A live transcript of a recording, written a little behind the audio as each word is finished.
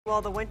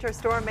Well, the winter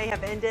storm may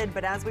have ended,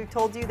 but as we've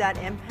told you, that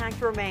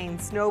impact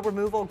remains. Snow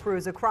removal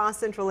crews across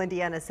central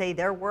Indiana say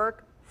their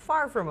work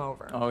far from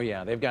over. Oh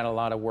yeah, they've got a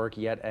lot of work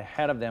yet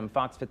ahead of them.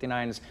 Fox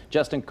 59's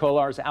Justin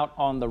Kolar's out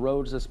on the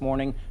roads this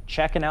morning,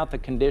 checking out the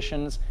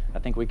conditions. I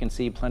think we can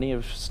see plenty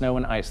of snow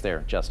and ice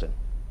there. Justin.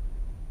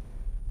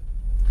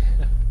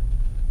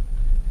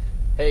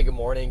 Hey, good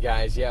morning,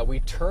 guys. Yeah, we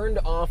turned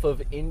off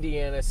of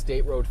Indiana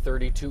State Road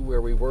 32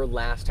 where we were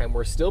last time.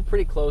 We're still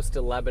pretty close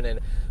to Lebanon,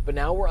 but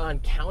now we're on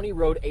County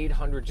Road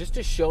 800 just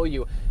to show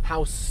you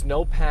how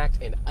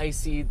snow-packed and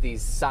icy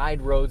these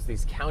side roads,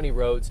 these county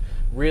roads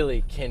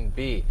really can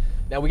be.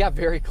 Now, we got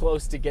very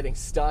close to getting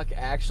stuck,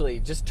 actually,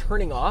 just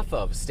turning off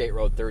of State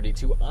Road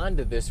 32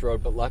 onto this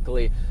road, but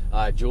luckily,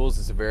 Jules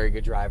is a very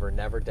good driver.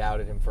 Never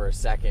doubted him for a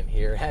second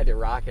here. Had to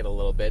rock it a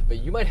little bit, but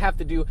you might have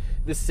to do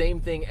the same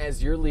thing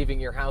as you're leaving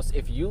your house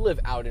if you live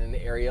out in an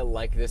area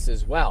like this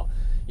as well.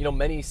 You know,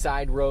 many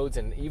side roads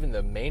and even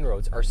the main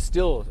roads are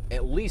still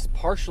at least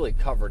partially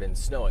covered in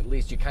snow. At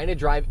least you kind of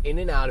drive in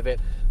and out of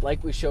it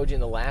like we showed you in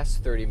the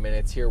last 30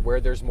 minutes here where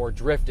there's more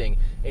drifting,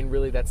 and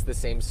really that's the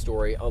same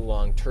story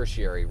along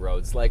tertiary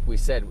roads. Like we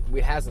said,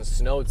 it hasn't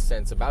snowed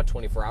since about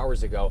 24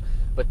 hours ago,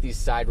 but these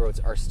side roads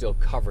are still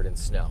covered in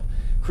snow.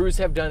 Crews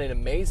have done an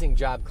amazing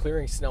job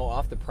clearing snow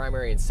off the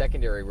primary and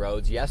secondary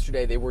roads.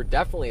 Yesterday, they were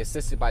definitely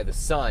assisted by the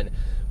sun,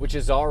 which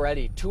is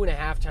already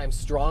 2.5 times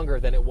stronger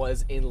than it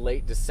was in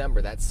late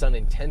December, that sun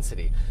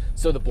intensity.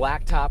 So the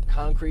blacktop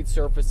concrete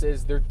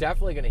surfaces, they're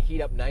definitely going to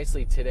heat up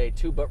nicely today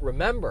too. But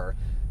remember,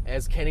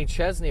 as Kenny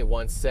Chesney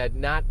once said,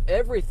 not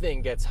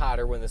everything gets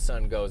hotter when the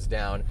sun goes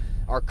down.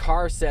 Our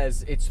car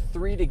says it's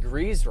 3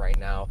 degrees right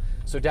now,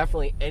 so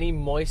definitely any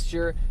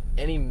moisture,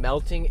 any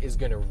melting is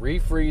going to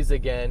refreeze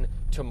again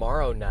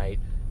tomorrow night,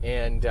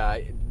 and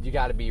you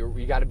got to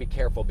be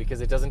careful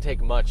because it doesn't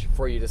take much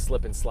for you to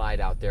slip and slide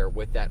out there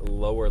with that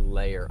lower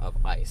layer of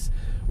ice.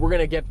 We're going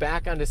to get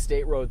back onto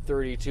State Road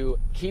 32,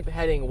 keep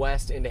heading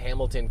west into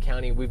Hamilton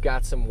County. We've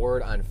got some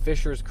word on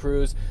Fisher's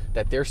crews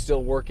that they're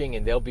still working,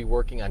 and they'll be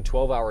working on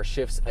 12-hour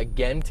shifts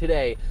again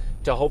today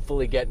to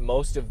hopefully get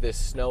most of this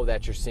snow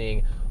that you're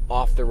seeing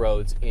off the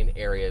roads in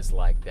areas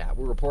like that.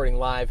 We're reporting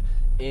live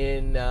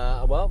in,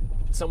 well,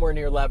 somewhere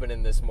near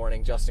Lebanon this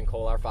morning. Justin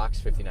Kolar,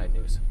 Fox 59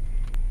 News.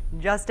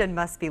 Justin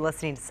must be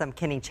listening to some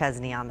Kenny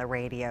Chesney on the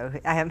radio.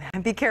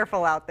 Be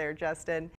careful out there, Justin.